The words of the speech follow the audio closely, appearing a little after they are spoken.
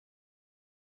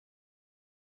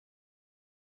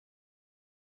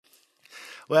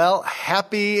Well,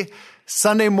 happy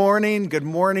Sunday morning. Good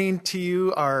morning to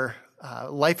you, our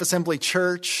Life Assembly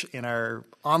Church, in our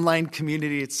online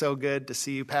community. It's so good to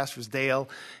see you, Pastors Dale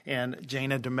and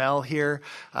Jana DeMel here,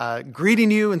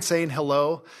 greeting you and saying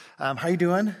hello. How you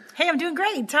doing? Hey, I'm doing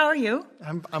great. How are you?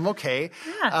 I'm okay.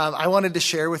 Yeah. I wanted to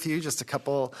share with you just a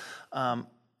couple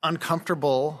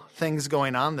uncomfortable things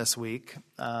going on this week.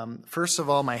 First of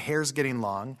all, my hair's getting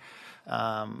long.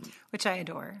 Which I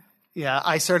adore. Yeah,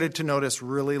 I started to notice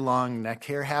really long neck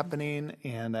hair happening,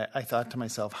 and I thought to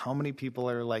myself, how many people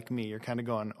are like me? You're kind of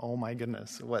going, oh my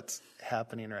goodness, what's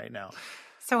happening right now?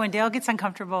 So when Dale gets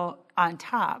uncomfortable on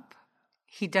top,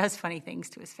 he does funny things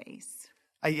to his face.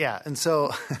 And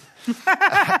so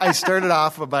I started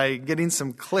off by getting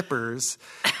some clippers,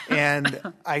 and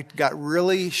I got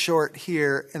really short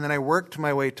here, and then I worked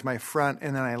my way to my front,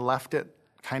 and then I left it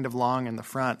kind of long in the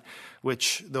front,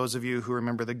 which those of you who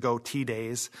remember the goatee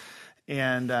days.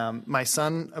 And my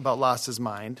son about lost his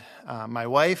mind. My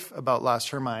wife about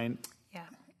lost her mind. Yeah.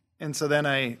 And so then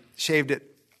I shaved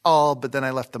it all, but then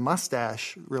I left the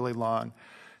mustache really long.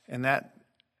 And that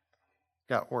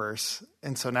got worse.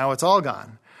 And so now it's all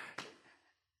gone.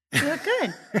 You look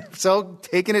good. So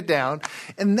taking it down.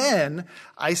 And then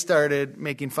I started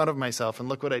making fun of myself. And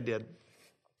look what I did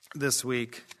this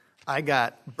week. I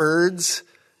got birds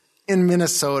in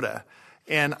Minnesota.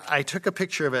 And I took a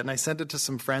picture of it and I sent it to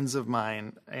some friends of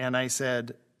mine. And I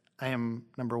said, I am,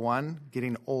 number one,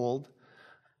 getting old.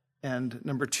 And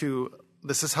number two,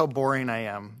 this is how boring I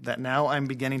am, that now I'm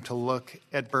beginning to look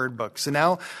at bird books. So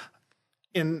now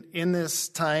in this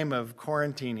time of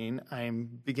quarantining,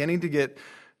 I'm beginning to get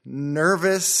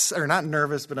nervous, or not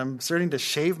nervous, but I'm starting to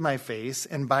shave my face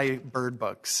and buy bird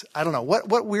books. I don't know.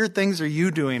 What weird things are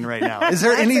you doing right now? Is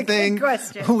there anything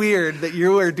weird that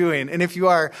you are doing? And if you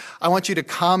are, I want you to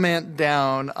comment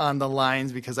down on the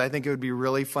lines, because I think it would be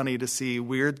really funny to see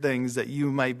weird things that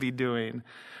you might be doing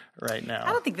right now.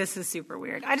 I don't think this is super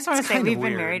weird. I just want to say we've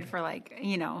been married for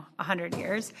 100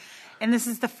 years. And this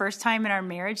is the first time in our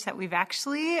marriage that we've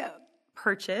actually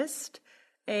purchased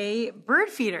a bird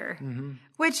feeder,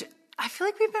 which I feel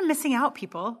like we've been missing out,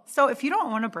 people. So if you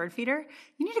don't own a bird feeder,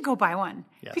 you need to go buy one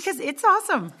because it's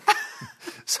awesome.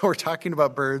 So we're talking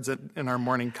about birds in our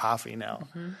morning coffee now.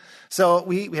 So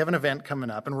we have an event coming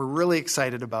up, and we're really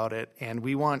excited about it, and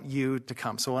we want you to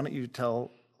come. So why don't you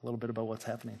tell a little bit about what's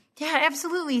happening? Yeah,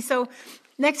 absolutely. So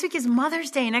next week is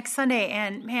Mother's Day, next Sunday,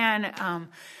 and man,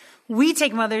 we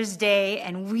take Mother's Day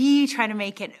and we try to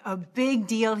make it a big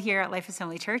deal here at Life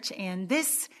Assembly Church. And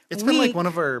it's been like one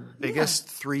of our biggest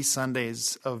 3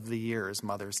 Sundays of the year is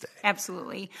Mother's Day.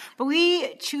 Absolutely. But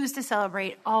we choose to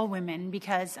celebrate all women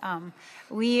because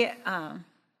there's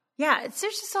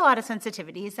just a lot of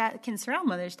sensitivities that can surround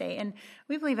Mother's Day. And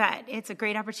we believe that it's a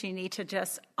great opportunity to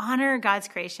just honor God's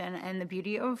creation and the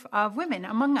beauty of women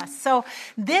among us. So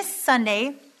this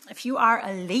Sunday, if you are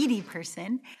a lady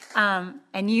person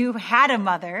and you had a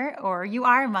mother or you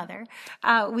are a mother,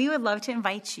 we would love to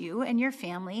invite you and your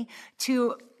family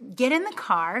to get in the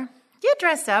car, get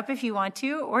dressed up if you want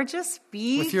to, or just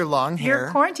be with your long hair,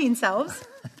 your quarantine selves.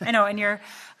 I know, and your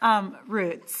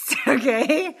roots.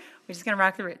 Okay, we're just gonna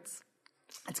rock the roots.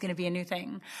 It's going to be a new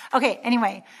thing. Okay,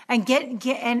 anyway, and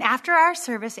and after our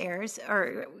service airs,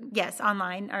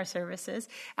 online, our services,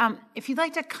 if you'd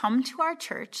like to come to our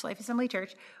church, Life Assembly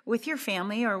Church, with your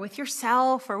family or with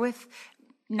yourself or with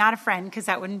not a friend, because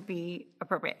that wouldn't be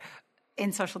appropriate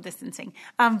in social distancing,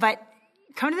 but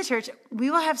come to the church. We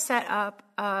will have set up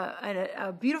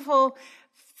a beautiful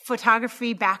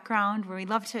photography background where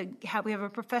we have a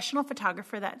professional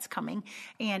photographer that's coming,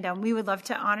 and we would love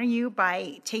to honor you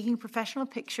by taking professional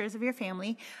pictures of your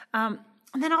family. And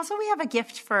then also we have a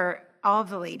gift for all of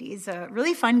the ladies, a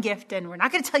really fun gift, and we're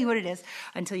not going to tell you what it is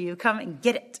until you come and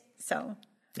get it. So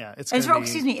yeah,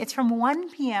 it's from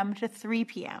 1 p.m. to 3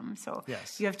 p.m. So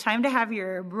you have time to have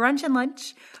your brunch and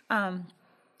lunch,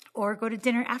 or go to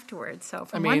dinner afterwards. So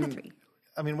from 1 to 3.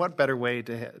 I mean, what better way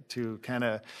to kind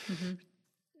of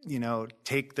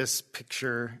take this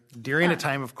picture during a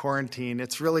time of quarantine?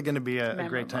 It's really going to be a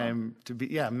great time to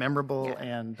be, memorable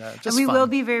and just and we fun. will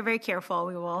be very, very careful.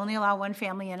 We will only allow one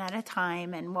family in at a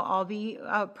time, and we'll all be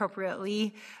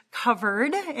appropriately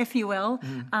covered, if you will.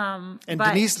 And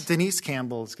Denise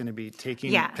Campbell is going to be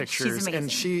taking pictures, she's amazing.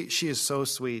 And she is so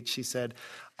sweet. She said,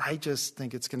 I just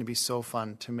think it's going to be so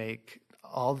fun to make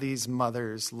all these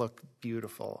mothers look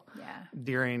beautiful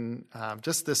during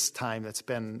just this time that's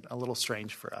been a little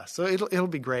strange for us. So it'll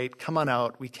be great. Come on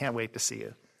out. We can't wait to see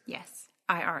you. Yes,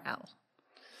 IRL.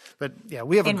 But yeah,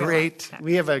 we have In real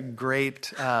life. a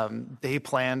great day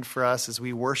planned for us as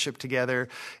we worship together,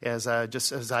 as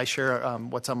I share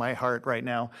what's on my heart right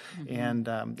now. And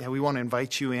yeah, we want to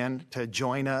invite you in to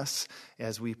join us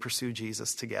as we pursue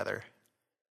Jesus together.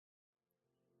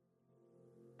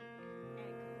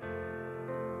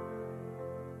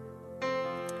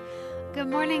 Good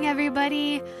morning,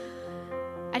 everybody.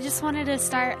 I just wanted to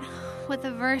start with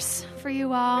a verse for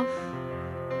you all.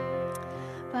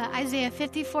 But Isaiah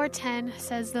 54:10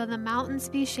 says, "Though the mountains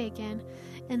be shaken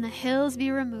and the hills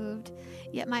be removed,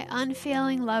 yet my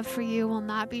unfailing love for you will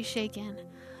not be shaken,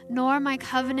 nor my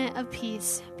covenant of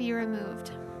peace be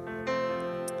removed."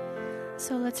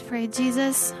 So let's pray.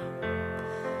 Jesus,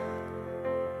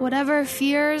 whatever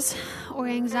fears or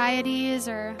anxieties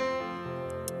or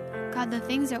God, the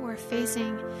things that we're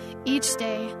facing each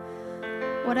day,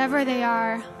 whatever they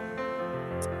are,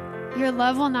 your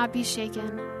love will not be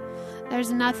shaken.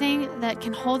 There's nothing that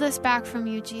can hold us back from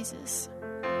you, Jesus.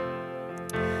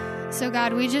 So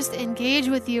God, we just engage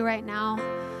with you right now.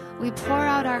 We pour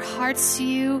out our hearts to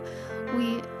you.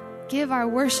 We give our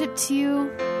worship to you.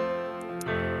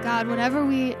 God, whatever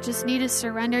we just need to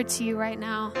surrender to you right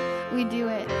now, we do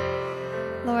it.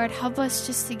 Lord, help us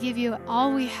just to give you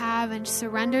all we have and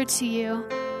surrender to you.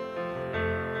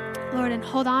 Lord, and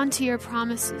hold on to your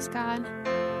promises, God.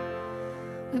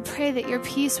 We pray that your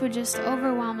peace would just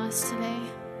overwhelm us today.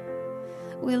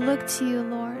 We look to you,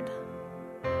 Lord.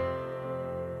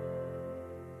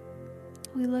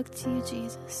 We look to you,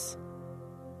 Jesus.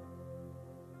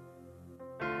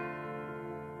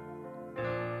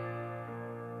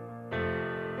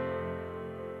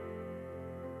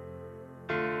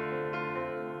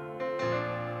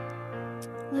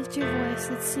 Lift your voice.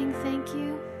 Let's sing thank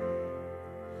you.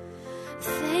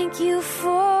 Thank you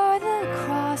for the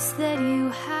cross that you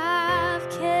have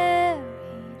carried.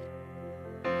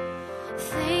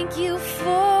 Thank you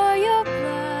for your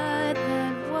blood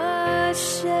that was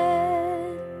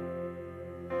shed.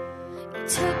 You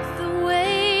took the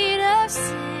weight of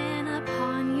sin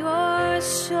upon your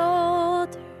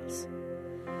shoulders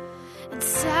and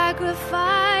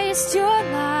sacrificed your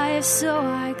life so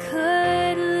I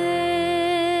could live.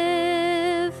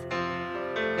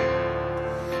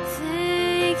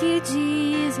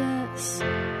 Jesus,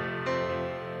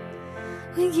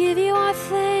 we give you our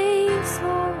thanks,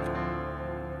 Lord.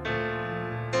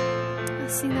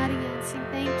 Let's sing that again. Sing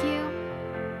thank you.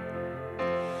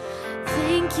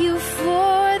 Thank you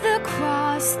for the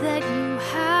cross that you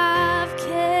have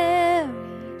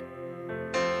carried.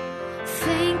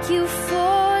 Thank you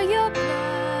for your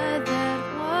blood that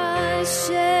was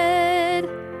shed.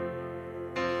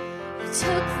 You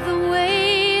took the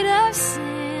weight of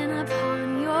sin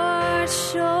upon your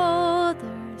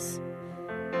shoulders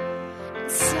and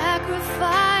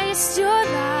sacrificed your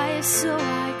life so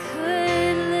I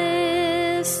could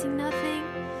live. Sing nothing,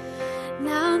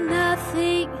 now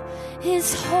nothing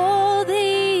is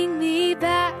holding me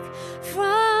back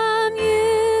from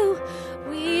you,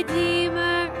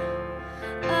 Redeemer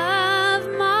of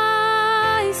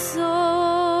my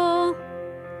soul.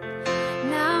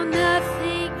 Now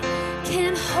nothing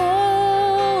can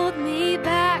hold me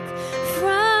back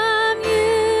from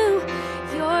you.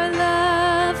 Your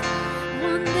love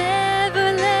will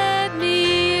never let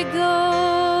me go.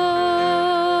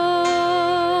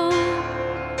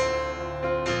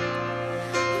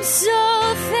 I'm so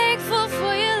thankful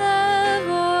for your love,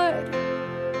 Lord.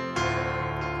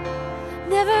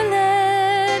 Never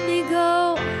let me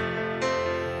go.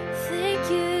 Thank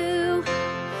you.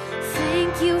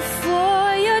 Thank you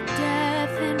for your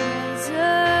death and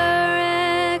resurrection.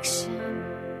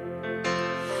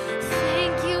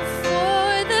 Thank you for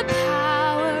the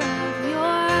power of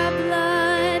your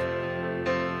blood.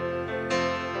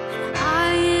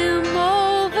 I am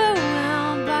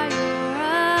overwhelmed by your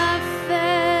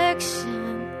affection.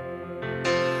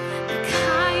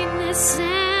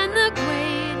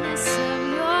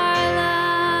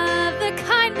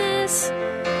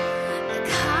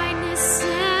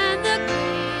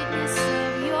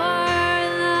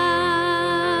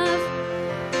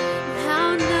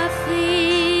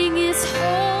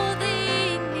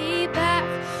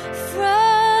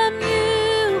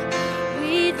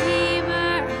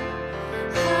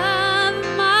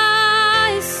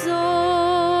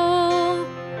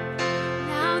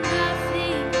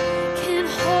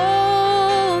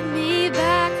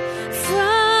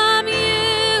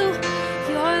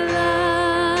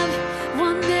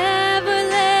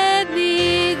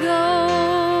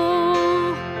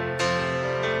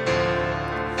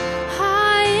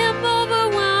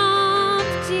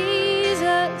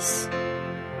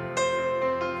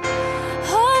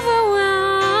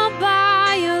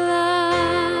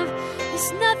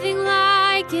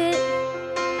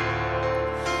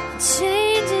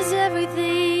 changes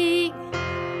everything.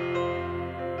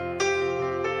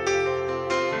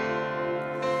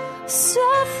 So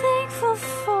thankful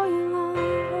for you,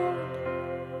 Lord.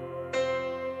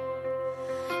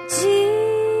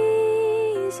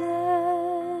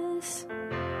 Jesus,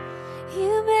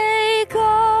 you make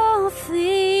all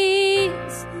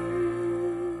things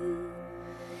new.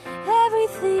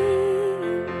 Everything,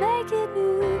 you make it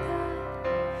new, God.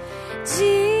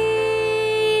 Jesus,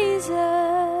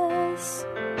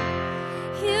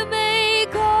 you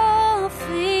make all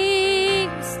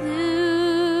things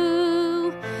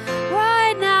new.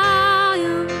 Right now,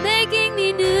 you're making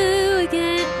me new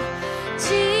again.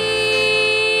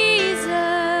 Jesus,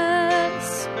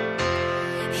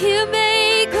 you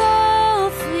make all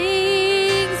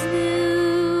things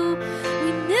new.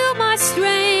 Renew my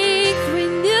strength,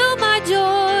 renew my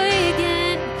joy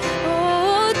again.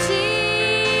 Oh,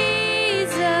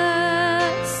 Jesus,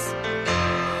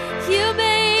 you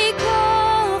make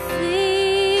all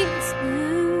things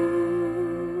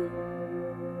new.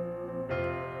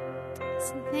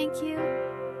 So thank you.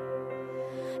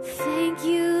 Thank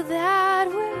you that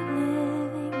we're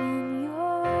living in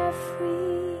your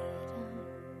freedom.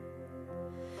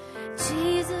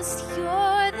 Jesus,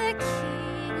 you're the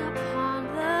King upon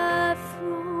the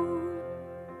throne.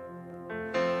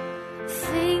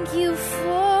 Thank you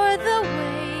for the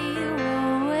way you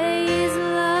always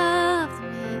loved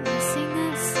me. Sing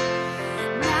this.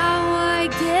 Now I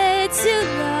get to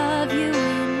love you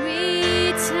in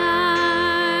return.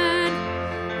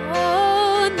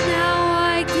 Oh, now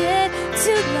I get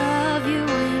to love you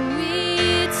in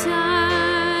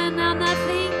return. Now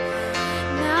nothing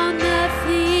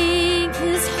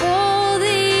is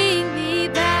holding me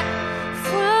back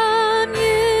from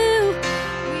you,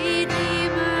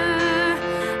 Redeemer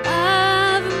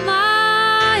of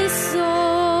my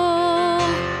soul.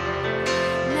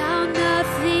 Now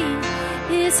nothing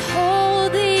is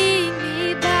holding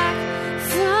me back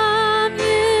from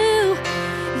you.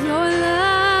 Your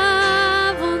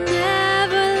love will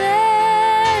never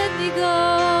let me go.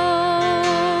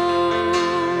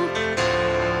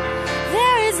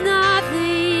 There is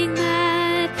nothing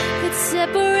that could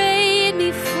separate me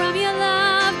from your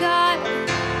love, God.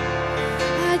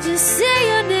 I just say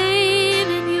your name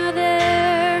and you're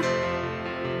there.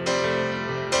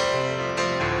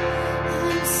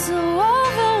 I'm so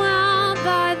overwhelmed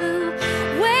by the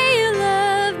way you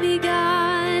love me,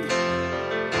 God.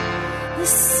 The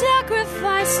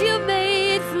sacrifice you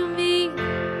made for me.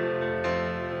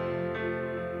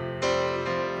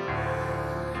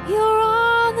 You're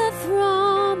on the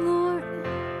throne, Lord.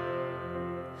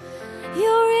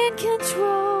 You're in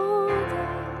control,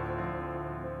 God.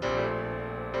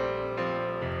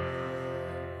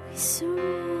 We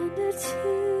surrender to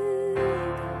you,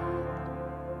 God.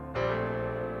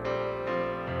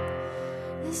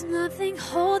 There's nothing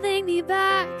holding me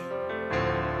back.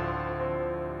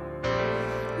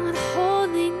 Not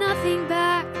holding nothing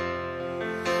back.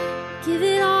 Give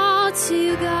it all to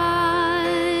you,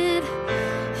 God.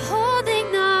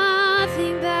 Holding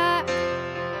nothing back.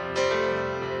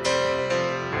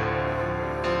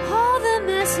 All the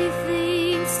messy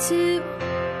things too.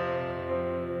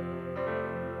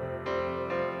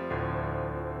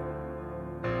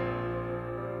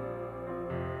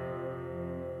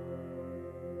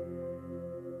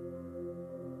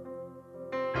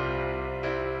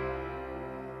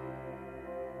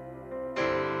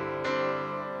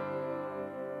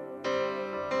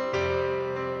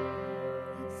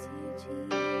 It's you,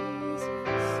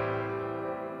 Jesus.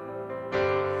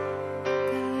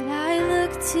 God, I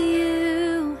look to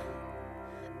you.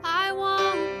 I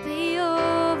won't be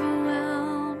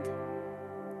overwhelmed.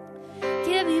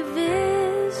 Give me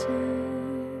vision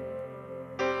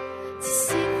to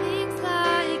see things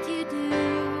like you do.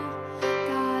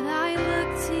 God, I look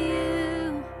to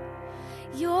you.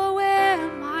 You're where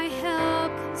my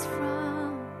help comes from.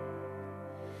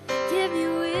 Give me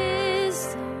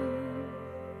wisdom.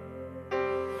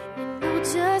 You know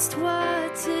just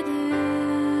what to do.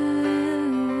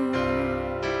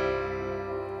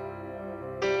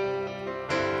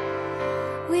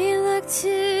 We look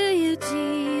to you,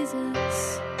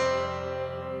 Jesus.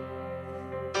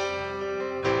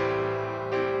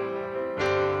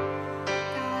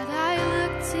 God, I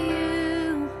look to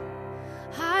you.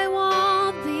 I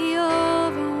won't be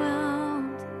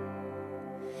overwhelmed.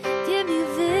 Give me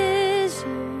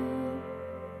vision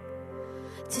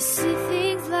to see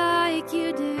things like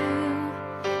you do.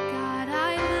 God,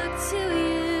 I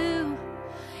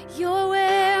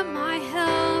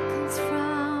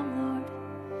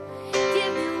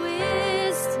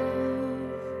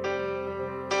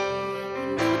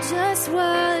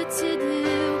what to do.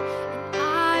 And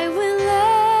I will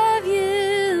love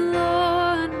you,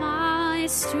 Lord, my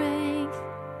strength.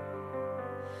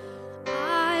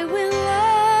 I will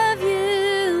love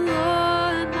you,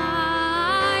 Lord,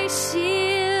 my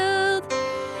shield.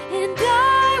 And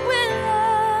I will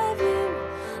love you,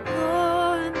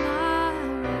 Lord, my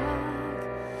rock.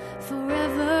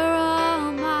 Forever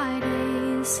all my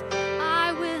days,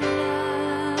 I will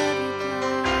love you,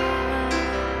 God.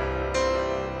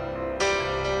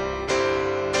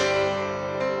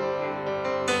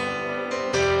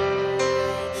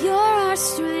 You're our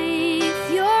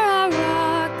strength, you're our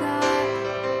rock, God.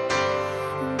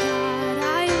 And God,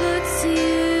 I look to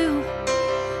you.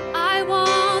 I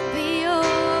won't be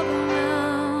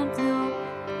overwhelmed, no.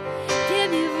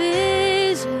 Give me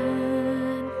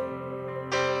vision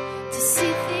to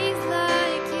see things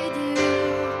like you do.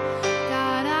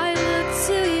 God, I look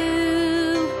to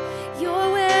you. You're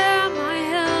where my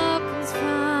help comes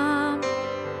from.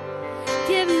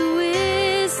 Give me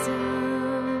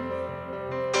wisdom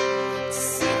to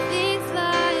see things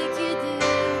like you do.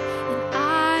 And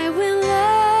I will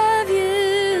love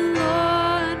you,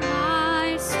 Lord,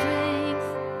 my strength.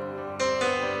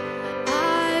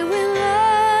 I will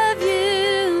love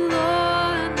you,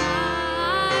 Lord,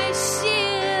 my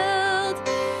shield.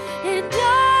 And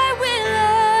I will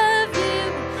love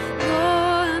you,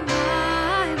 Lord,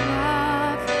 my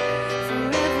rock.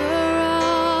 Forever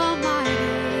all my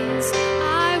days,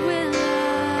 I will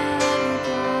love you,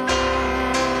 God.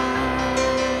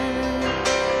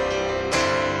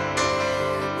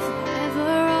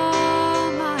 Forever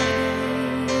all my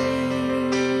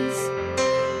days.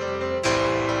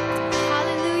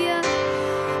 Hallelujah.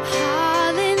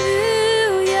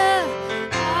 Hallelujah.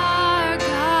 Our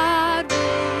God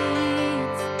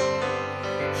reigns.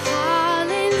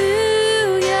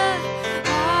 Hallelujah.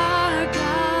 Our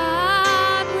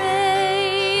God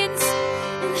reigns.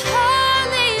 And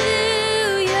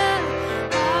hallelujah.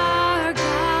 Our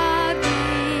God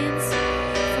reigns.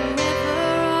 Forever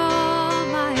all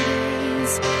my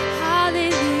days.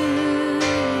 Hallelujah.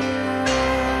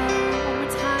 One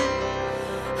more time.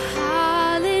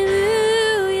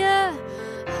 Hallelujah,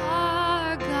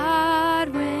 our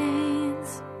God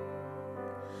reigns.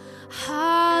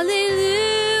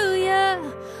 Hallelujah,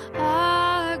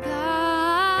 our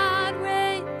God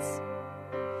reigns.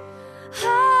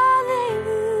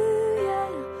 Hallelujah,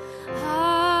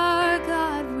 our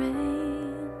God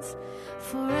reigns.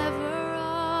 Forever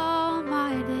all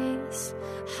my days.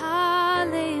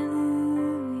 Hallelujah.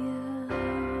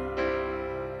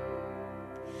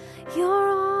 You're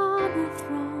on the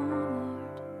throne,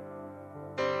 Lord.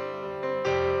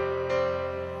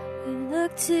 We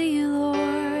look to you,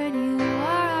 Lord. You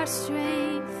are our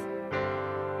strength.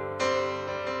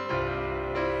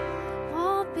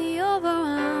 Won't be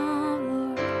overwhelmed,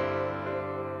 Lord.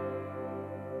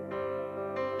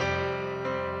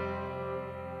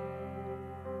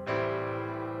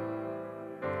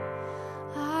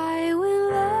 I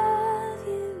will love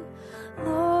you,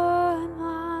 Lord,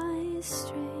 my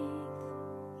strength.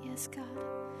 Yes, God.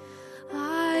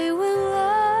 I will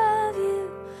love you,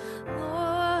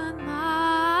 Lord,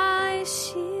 my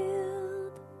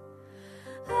shield.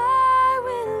 I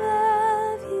will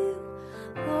love you,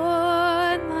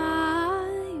 Lord, my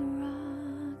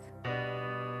rock.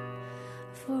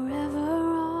 Forever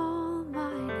all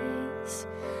my days,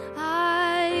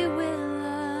 I will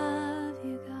love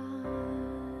you, God.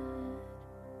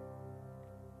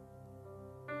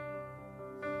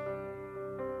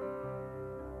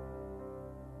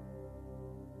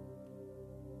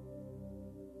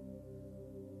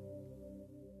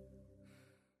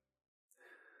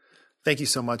 Thank you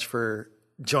so much for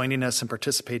joining us and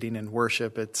participating in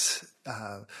worship. It's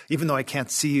even though I can't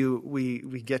see you,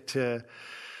 we get to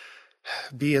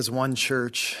be as one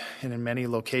church and in many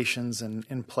locations and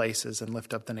in places and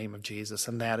lift up the name of Jesus,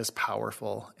 and that is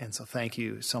powerful. And so thank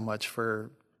you so much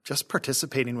for just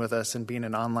participating with us and being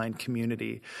an online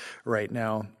community right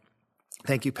now.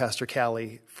 Thank you, Pastor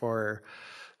Callie, for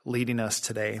leading us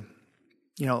today.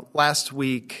 You know, last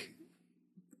week,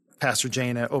 Pastor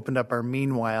Jana opened up our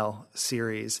Meanwhile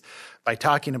series by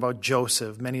talking about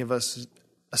Joseph. Many of us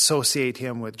associate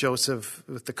him with Joseph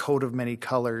with the coat of many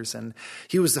colors, and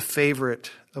he was the favorite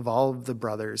of all of the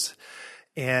brothers.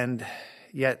 And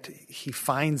yet he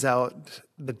finds out,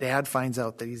 the dad finds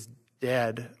out that he's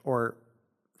dead, or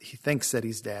he thinks that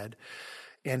he's dead.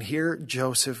 And here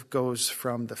Joseph goes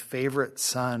from the favorite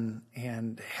son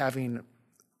and having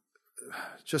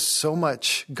just so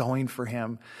much going for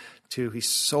him to he's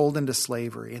sold into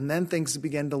slavery. And then things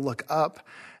begin to look up,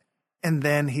 and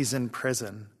then he's in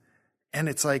prison. And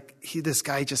it's like this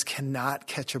guy just cannot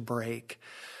catch a break.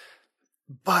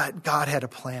 But God had a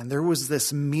plan. There was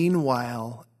this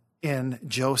meanwhile in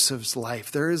Joseph's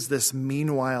life. There is this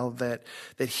meanwhile that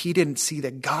he didn't see,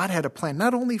 that God had a plan,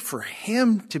 not only for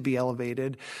him to be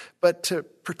elevated, but to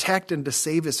protect and to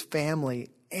save his family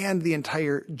and the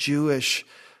entire Jewish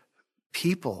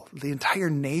people. The entire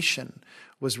nation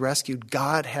was rescued.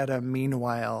 God had a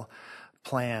meanwhile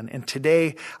plan. And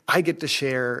today I get to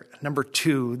share number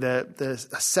 2, the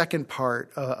second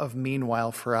part of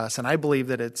meanwhile for us. And I believe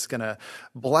that it's going to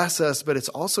bless us, but it's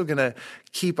also going to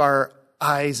keep our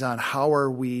eyes on how are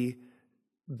we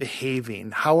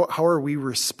behaving? How are we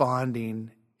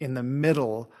responding in the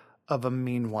middle of a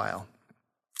meanwhile?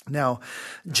 Now,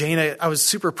 Jane, I was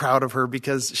super proud of her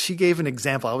because she gave an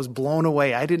example. I was blown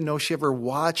away. I didn't know she ever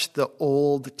watched the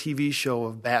old TV show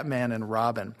of Batman and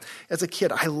Robin. As a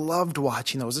kid, I loved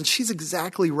watching those. And she's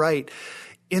exactly right.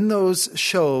 In those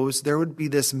shows, there would be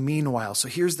this meanwhile. So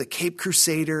here's the Cape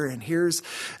Crusader and here's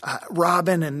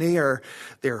Robin, and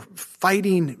they're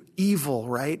fighting evil,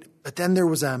 right? But then there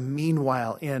was a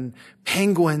meanwhile in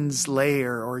Penguin's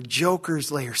lair or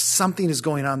Joker's lair. Something is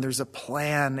going on. There's a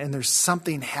plan and there's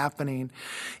something happening.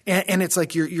 And it's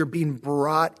like you're being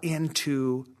brought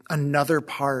into another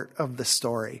part of the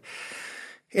story.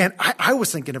 And I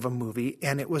was thinking of a movie,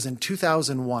 and it was in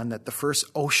 2001 that the first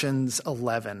Ocean's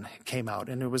 11 came out.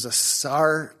 And it was a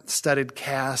star-studded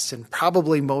cast, and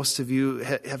probably most of you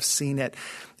have seen it.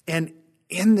 And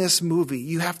in this movie,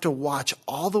 you have to watch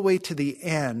all the way to the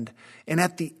end. And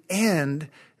at the end,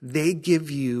 they give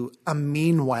you a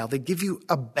meanwhile. They give you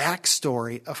a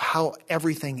backstory of how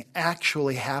everything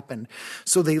actually happened.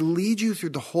 So they lead you through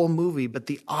the whole movie, but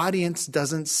the audience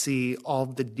doesn't see all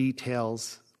the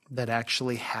details that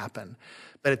actually happen.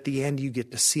 But at the end, you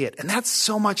get to see it. And that's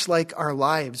so much like our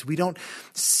lives. We don't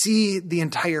see the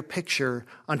entire picture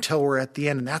until we're at the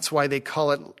end. And that's why they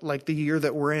call it, like the year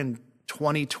that we're in,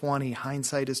 2020.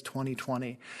 Hindsight is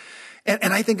 2020.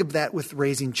 And I think of that with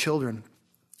raising children.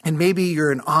 And maybe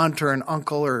you're an aunt or an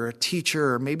uncle or a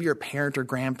teacher, or maybe you're a parent or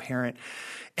grandparent.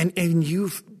 And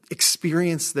you've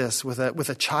experienced this with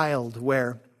a child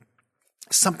where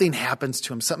something happens to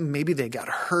them. Something, maybe they got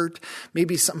hurt.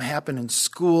 Maybe something happened in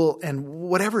school, and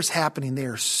whatever's happening, they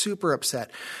are super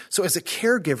upset. So as a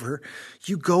caregiver,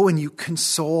 you go and you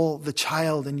console the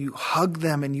child and you hug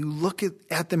them and you look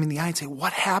at them in the eye and say,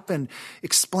 what happened?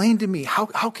 Explain to me.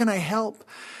 How can I help?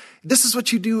 This is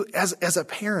what you do as a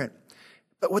parent.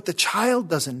 But what the child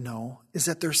doesn't know is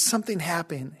that there's something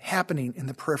happening in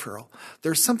the peripheral.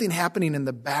 There's something happening in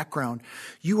the background.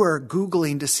 You are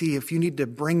Googling to see if you need to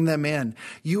bring them in.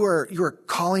 You are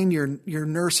calling your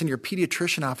nurse in your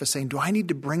pediatrician office saying, do I need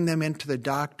to bring them into the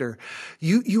doctor?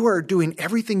 You are doing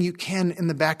everything you can in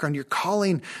the background. You're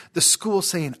calling the school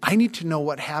saying, I need to know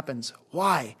what happens.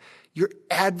 Why? You're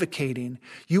advocating,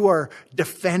 you are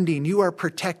defending, you are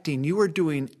protecting, you are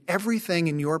doing everything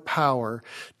in your power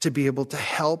to be able to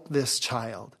help this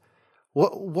child.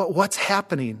 What's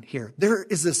happening here? There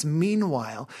is this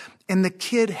meanwhile, and the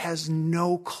kid has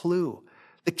no clue.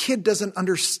 The kid doesn't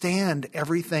understand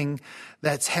everything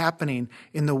that's happening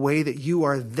in the way that you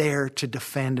are there to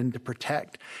defend and to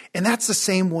protect. And that's the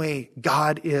same way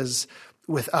God is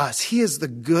with us. He is the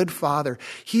good Father.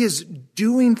 He is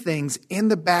doing things in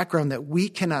the background that we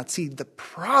cannot see. The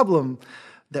problem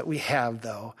that we have,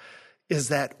 though, is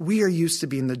that we are used to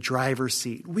being the driver's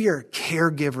seat. We are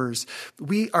caregivers.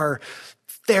 We are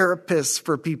therapists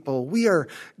for people. We are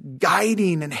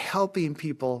guiding and helping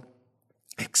people,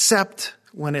 except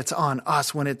when it's on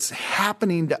us, when it's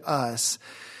happening to us.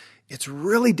 It's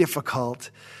really difficult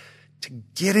to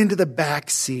get into the back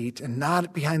seat and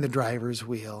not behind the driver's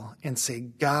wheel and say,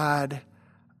 God,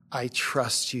 I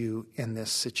trust you in this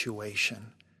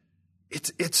situation.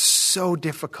 It's so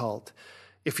difficult.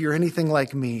 If you're anything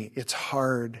like me, it's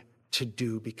hard to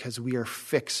do because we are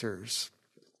fixers,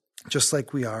 just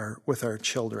like we are with our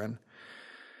children.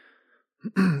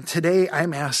 Today,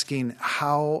 I'm asking,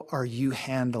 how are you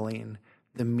handling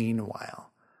the meanwhile?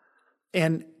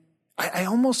 And I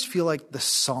almost feel like the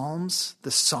psalmists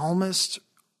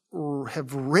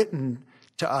have written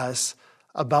to us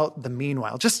about the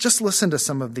meanwhile. Just listen to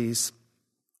some of these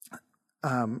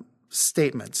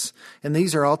statements. And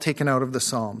these are all taken out of the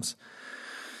Psalms.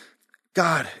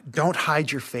 God, don't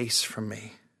hide your face from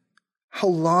me. How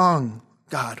long,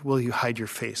 God, will you hide your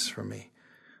face from me?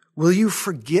 Will you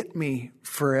forget me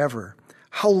forever?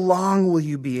 How long will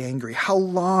you be angry? How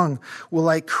long will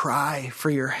I cry for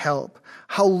your help?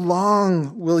 How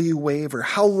long will you waver?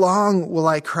 How long will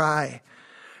I cry?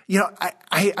 You know,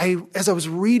 I as I was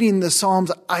reading the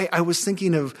Psalms, I was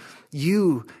thinking of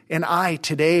you and I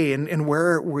today and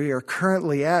where we are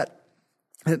currently at.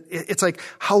 It's like,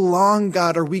 how long,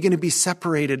 God, are we going to be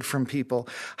separated from people?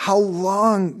 How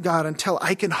long, God, until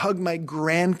I can hug my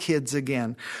grandkids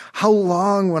again? How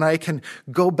long when I can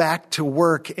go back to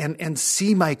work and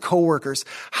see my coworkers?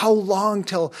 How long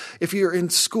till, if you're in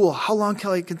school, how long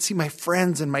till I can see my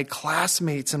friends and my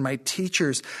classmates and my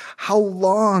teachers? How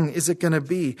long is it going to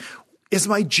be? Is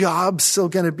my job still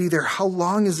going to be there? How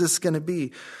long is this going to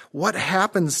be? What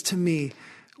happens to me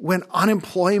when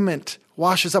unemployment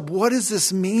washes up? What does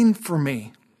this mean for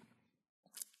me?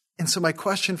 And so my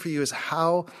question for you is,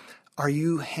 how are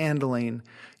you handling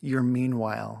your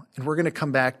meanwhile? And we're going to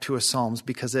come back to a Psalms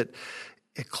because it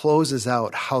closes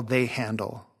out how they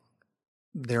handle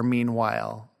their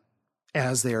meanwhile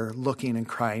as they're looking and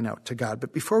crying out to God.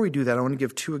 But before we do that, I want to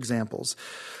give two examples.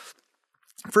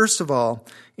 First of all,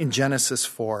 in Genesis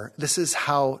 4, this is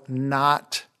how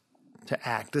not to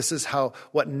act. This is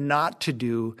what not to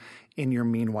do in your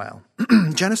meanwhile.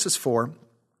 Genesis 4,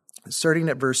 starting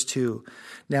at verse 2.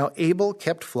 Now Abel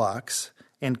kept flocks,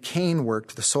 and Cain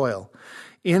worked the soil.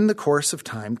 In the course of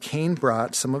time, Cain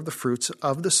brought some of the fruits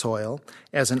of the soil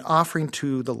as an offering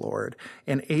to the Lord,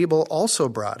 and Abel also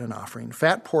brought an offering,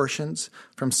 fat portions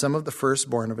from some of the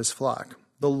firstborn of his flock.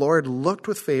 The Lord looked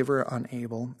with favor on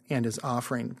Abel and his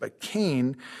offering, but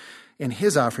Cain and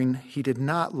his offering he did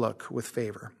not look with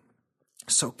favor.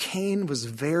 So Cain was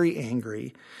very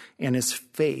angry, and his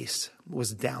face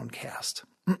was downcast.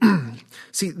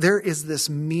 See, there is this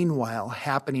meanwhile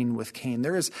happening with Cain.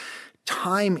 There is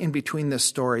time in between this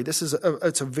story.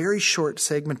 It's a very short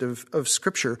segment of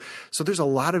Scripture, so there's a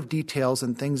lot of details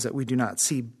and things that we do not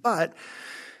see. But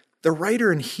the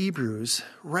writer in Hebrews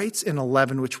writes in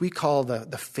 11, which we call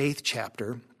the faith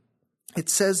chapter. It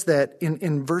says that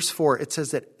in verse 4, it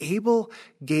says that Abel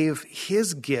gave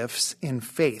his gifts in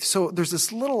faith. So there's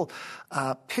this little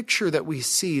picture that we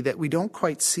see that we don't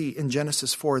quite see in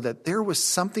Genesis 4, that there was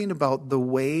something about the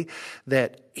way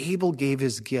that Abel gave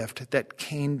his gift that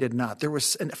Cain did not. There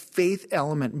was a faith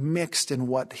element mixed in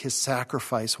what his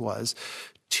sacrifice was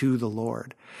to the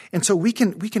Lord. And so we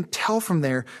can tell from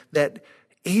there that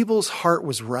Abel's heart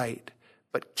was right,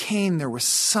 but Cain, there was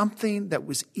something that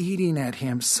was eating at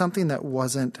him, something that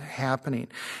wasn't happening.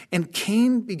 And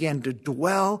Cain began to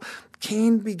dwell,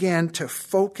 Cain began to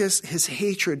focus his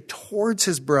hatred towards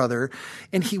his brother,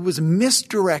 and he was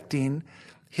misdirecting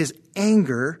his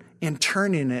anger and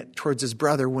turning it towards his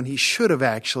brother when he should have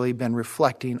actually been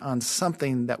reflecting on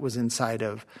something that was inside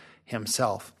of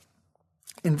himself.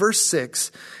 In verse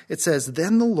 6, it says,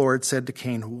 Then the Lord said to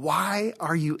Cain, Why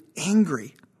are you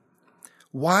angry?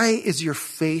 Why is your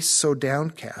face so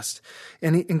downcast?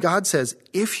 And God says,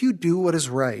 If you do what is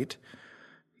right,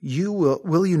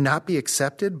 will you not be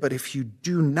accepted? But if you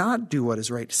do not do what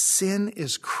is right, sin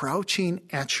is crouching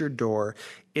at your door.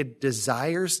 It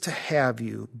desires to have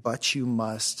you, but you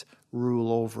must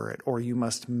rule over it, or you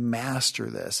must master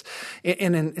this.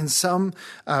 And in some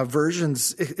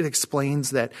versions, it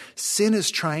explains that sin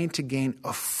is trying to gain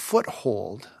a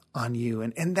foothold on you.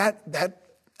 And that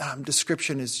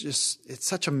description is just, it's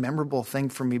such a memorable thing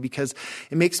for me, because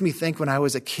it makes me think when I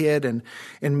was a kid and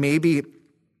maybe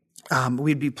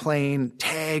we'd be playing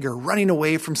tag or running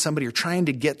away from somebody or trying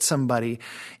to get somebody.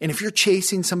 And if you're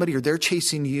chasing somebody or they're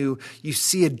chasing you, you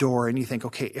see a door and you think,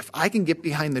 okay, if I can get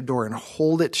behind the door and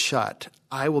hold it shut,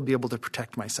 I will be able to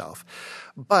protect myself.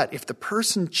 But if the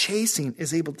person chasing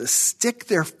is able to stick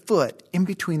their foot in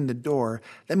between the door,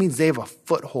 that means they have a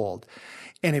foothold.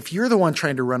 And if you're the one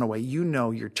trying to run away, you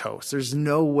know you're toast. There's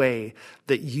no way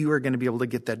that you are going to be able to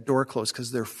get that door closed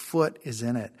because their foot is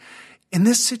in it. In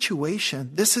this situation,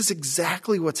 this is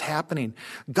exactly what's happening.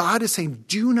 God is saying,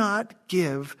 do not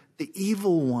give the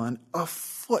evil one a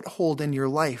foothold in your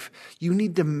life. You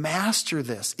need to master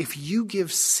this. If you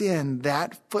give sin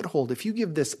that foothold, if you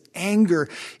give this anger,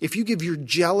 if you give your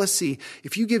jealousy,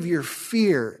 if you give your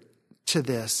fear to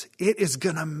this, it is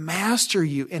going to master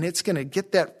you and it's going to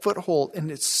get that foothold, and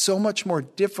it's so much more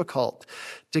difficult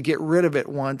to get rid of it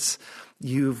once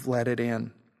you've let it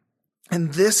in.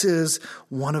 And this is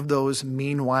one of those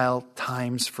meanwhile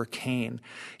times for Cain,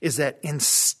 is that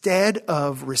instead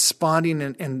of responding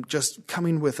and just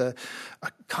coming with a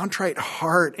contrite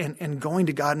heart and going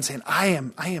to God and saying, I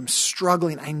am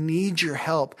struggling, I need your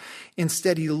help,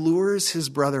 instead he lures his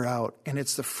brother out, and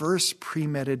it's the first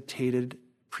premeditated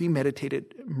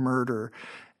murder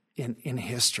in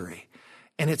history.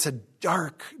 And it's a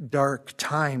dark, dark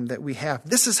time that we have.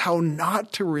 This is how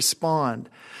not to respond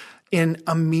in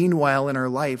a meanwhile in our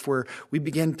life, where we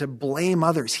begin to blame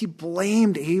others. He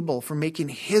blamed Abel for making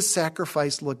his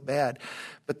sacrifice look bad,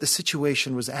 but the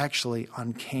situation was actually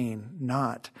on Cain,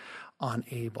 not on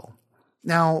Abel.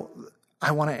 Now,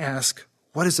 I want to ask,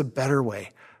 What is a better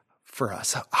way for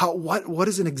us? What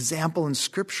is an example in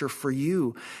Scripture for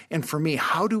you and for me?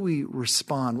 How do we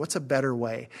respond? What's a better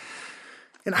way?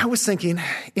 And I was thinking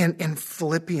in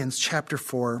Philippians chapter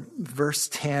 4, verse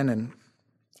 10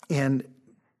 and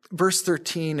verse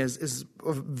 13 is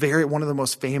one of the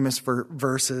most famous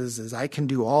verses, is I can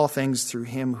do all things through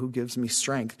him who gives me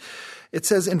strength. It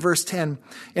says in verse 10,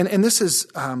 and this is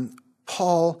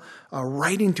Paul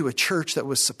writing to a church that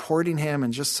was supporting him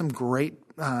and just some great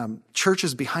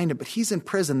churches behind him, but he's in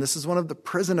prison. This is one of the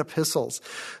prison epistles.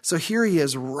 So here he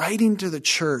is writing to the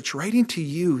church, writing to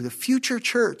you, the future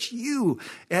church, you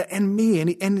and me.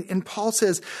 And Paul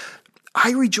says,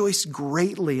 I rejoice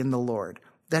greatly in the Lord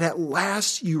that at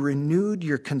last you renewed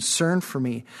your concern for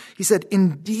me. He said,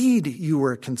 indeed you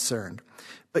were concerned,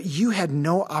 but you had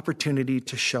no opportunity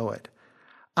to show it.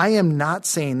 I am not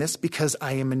saying this because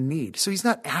I am in need. So he's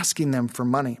not asking them for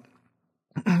money.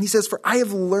 He says, for I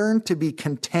have learned to be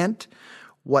content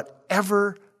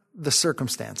whatever the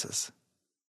circumstances.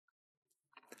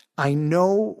 I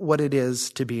know what it is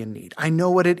to be in need. I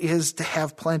know what it is to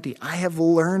have plenty. I have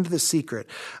learned the secret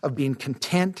of being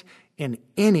content in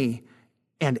any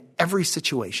and every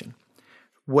situation,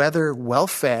 whether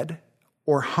well-fed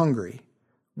or hungry,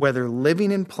 whether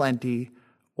living in plenty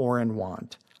or in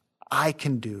want. I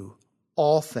can do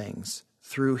all things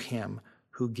through him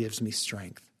who gives me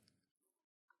strength.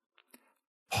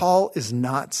 Paul is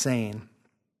not saying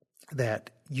that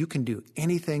you can do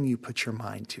anything you put your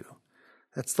mind to.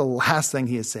 That's the last thing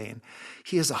he is saying.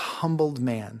 He is a humbled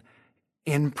man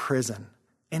in prison,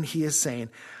 and he is saying,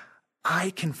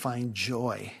 I can find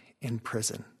joy in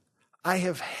prison. I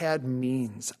have had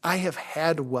means, I have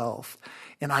had wealth,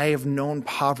 and I have known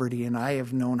poverty, and I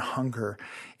have known hunger.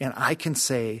 And I can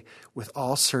say with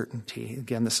all certainty,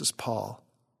 again, this is Paul,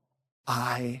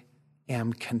 I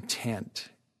am content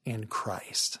in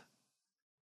Christ.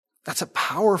 That's a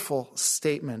powerful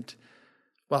statement.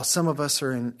 While some of us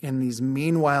are in these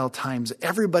meanwhile times,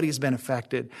 everybody's been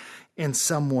affected in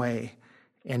some way,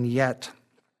 and yet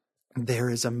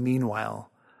there is a meanwhile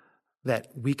that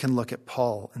we can look at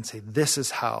Paul and say, this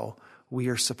is how we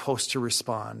are supposed to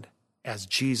respond as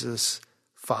Jesus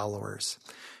followers.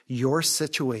 Your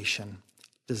situation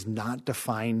does not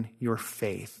define your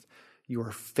faith.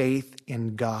 Your faith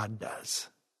in God does.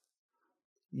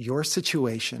 Your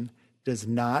situation does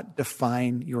not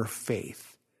define your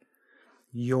faith.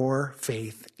 Your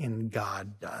faith in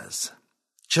God does.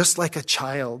 Just like a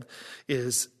child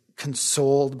is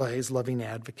consoled by his loving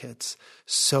advocates,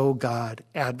 so God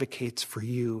advocates for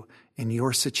you in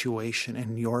your situation,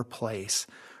 in your place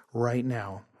right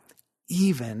now,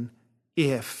 even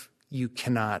if you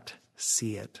cannot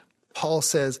see it. Paul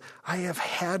says, I have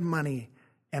had money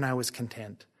and I was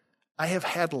content. I have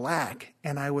had lack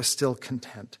and I was still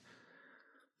content.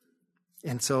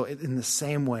 And so in the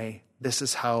same way, this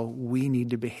is how we need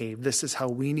to behave. This is how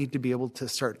we need to be able to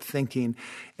start thinking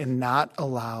and not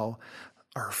allow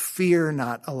our fear,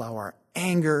 not allow our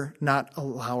anger, not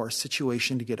allow our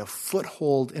situation to get a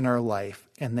foothold in our life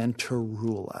and then to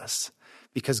rule us.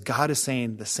 Because God is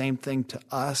saying the same thing to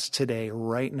us today,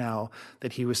 right now,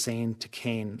 that he was saying to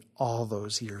Cain all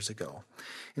those years ago.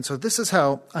 And so this is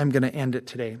how I'm going to end it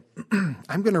today.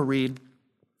 I'm going to read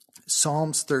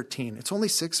Psalms 13. It's only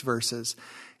 6 verses,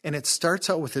 and it starts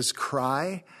out with his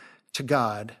cry to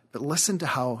God, but listen to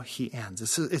how he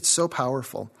ends. It's so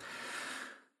powerful.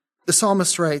 The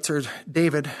psalmist writes, or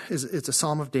David, it's a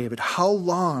psalm of David. How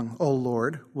long, O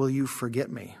Lord, will you forget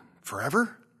me?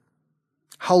 Forever?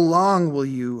 How long will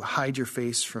you hide your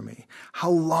face from me? How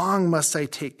long must I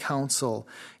take counsel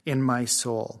in my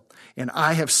soul? And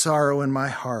I have sorrow in my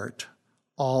heart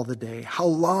all the day. How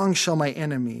long shall my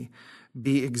enemy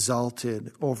be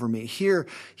exalted over me? Here,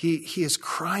 he is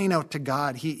crying out to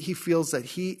God. He feels that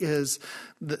he is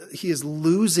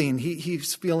losing.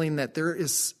 He's feeling that there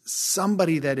is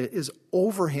somebody that is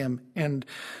over him. And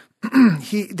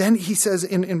he says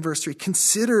in verse 3,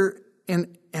 consider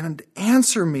and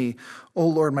answer me, O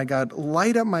Lord my God.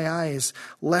 Light up my eyes,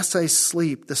 lest I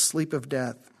sleep the sleep of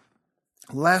death.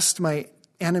 Lest my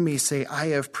enemies say, I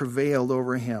have prevailed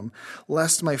over him.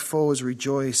 Lest my foes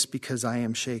rejoice because I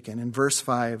am shaken. In verse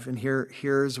 5, and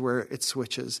here's where it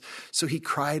switches. So he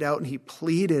cried out and he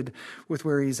pleaded with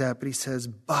where he's at, but he says,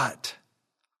 but.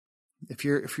 If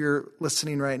you're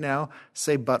listening right now,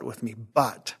 say but with me.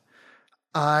 But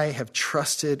I have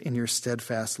trusted in your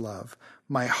steadfast love.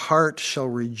 My heart shall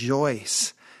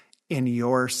rejoice in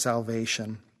your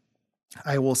salvation.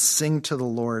 I will sing to the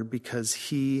Lord because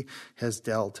he has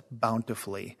dealt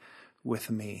bountifully with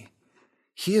me.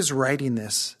 He is writing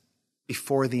this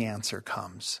before the answer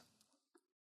comes.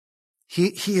 He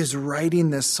is writing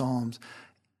this Psalms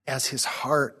as his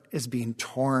heart is being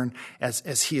torn,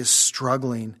 as he is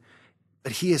struggling.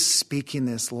 But he is speaking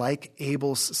this like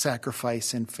Abel's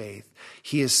sacrifice in faith.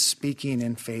 He is speaking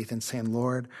in faith and saying,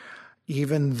 Lord,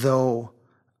 even though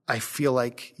I feel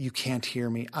like you can't hear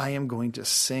me, I am going to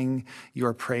sing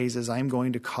your praises. I'm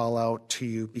going to call out to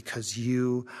you because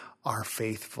you are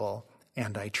faithful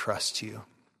and I trust you.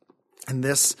 And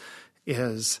this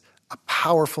is a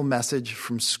powerful message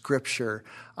from Scripture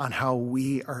on how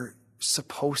we are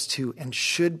supposed to and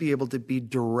should be able to be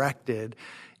directed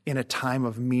in a time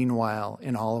of meanwhile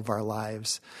in all of our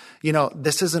lives. You know,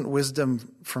 this isn't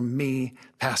wisdom from me,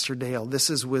 Pastor Dale.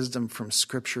 This is wisdom from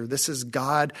Scripture. This is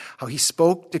God, how he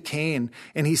spoke to Cain,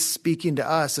 and he's speaking to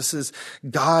us. This is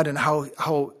God and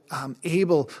how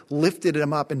Abel lifted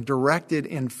him up and directed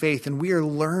in faith. And we are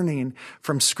learning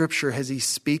from Scripture as he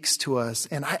speaks to us.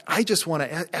 And I just want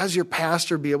to, as your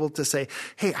pastor, be able to say,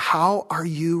 hey, how are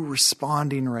you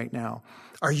responding right now?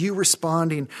 Are you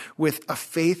responding with a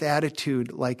faith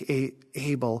attitude like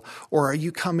Abel? Or are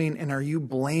you coming and are you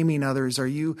blaming others? Are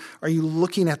you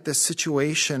looking at this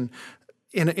situation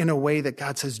in a way that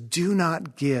God says, do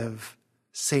not give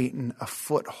Satan a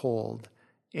foothold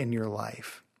in your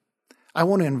life? I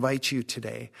want to invite you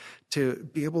today to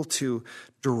be able to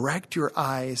direct your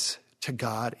eyes to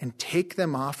God and take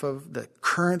them off of the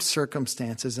current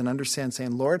circumstances and understand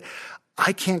saying, Lord,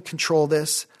 I can't control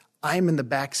this. I'm in the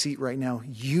back seat right now.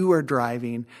 You are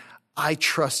driving. I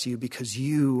trust you because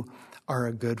you are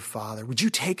a good Father. Would you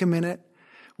take a minute?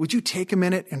 Would you take a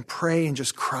minute and pray and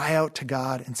just cry out to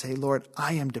God and say, Lord,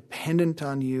 I am dependent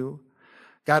on you.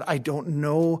 God, I don't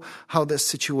know how this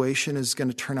situation is going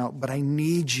to turn out, but I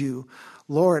need you.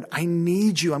 Lord, I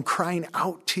need you. I'm crying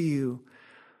out to you.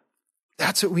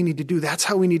 That's what we need to do. That's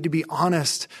how we need to be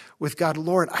honest with God.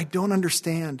 Lord, I don't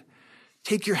understand.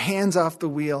 Take your hands off the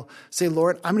wheel. Say,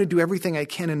 Lord, I'm going to do everything I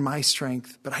can in my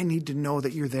strength, but I need to know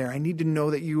that you're there. I need to know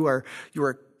that you are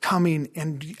coming,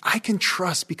 and I can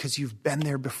trust because you've been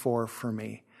there before for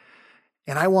me.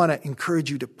 And I want to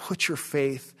encourage you to put your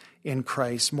faith in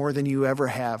Christ more than you ever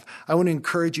have. I want to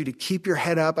encourage you to keep your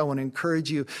head up. I want to encourage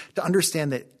you to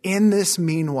understand that in this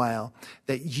meanwhile,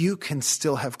 that you can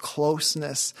still have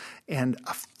closeness and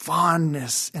a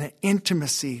fondness and an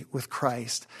intimacy with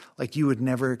Christ like you would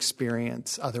never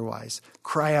experience otherwise.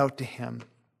 Cry out to him.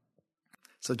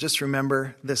 So just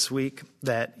remember this week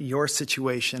that your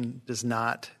situation does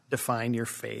not define your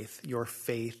faith. Your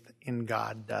faith in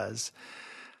God does.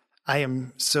 I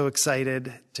am so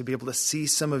excited to be able to see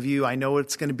some of you. I know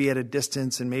it's going to be at a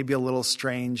distance and maybe a little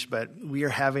strange, but we are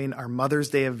having our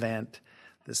Mother's Day event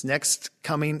this next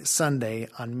coming Sunday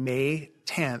on May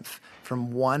 10th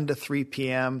from 1 to 3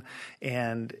 p.m.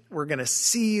 And we're going to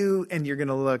see you and you're going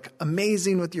to look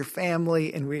amazing with your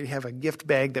family. And we have a gift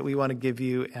bag that we want to give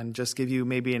you and just give you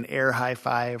maybe an air high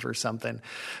five or something.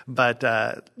 But,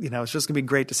 it's just going to be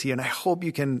great to see you. And I hope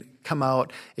you can come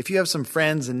out. If you have some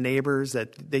friends and neighbors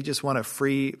that they just want a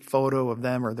free photo of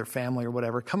them or their family or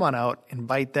whatever, come on out,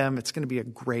 invite them. It's going to be a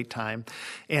great time.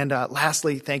 And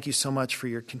lastly, thank you so much for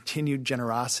your continued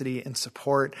generosity and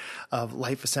support of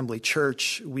Life Assembly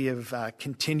Church. We have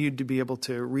continued to be able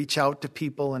to reach out to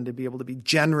people and to be able to be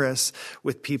generous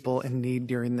with people in need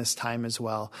during this time as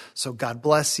well. So God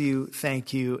bless you.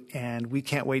 Thank you. And we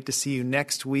can't wait to see you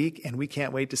next week, and we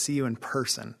can't wait to see you in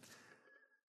person.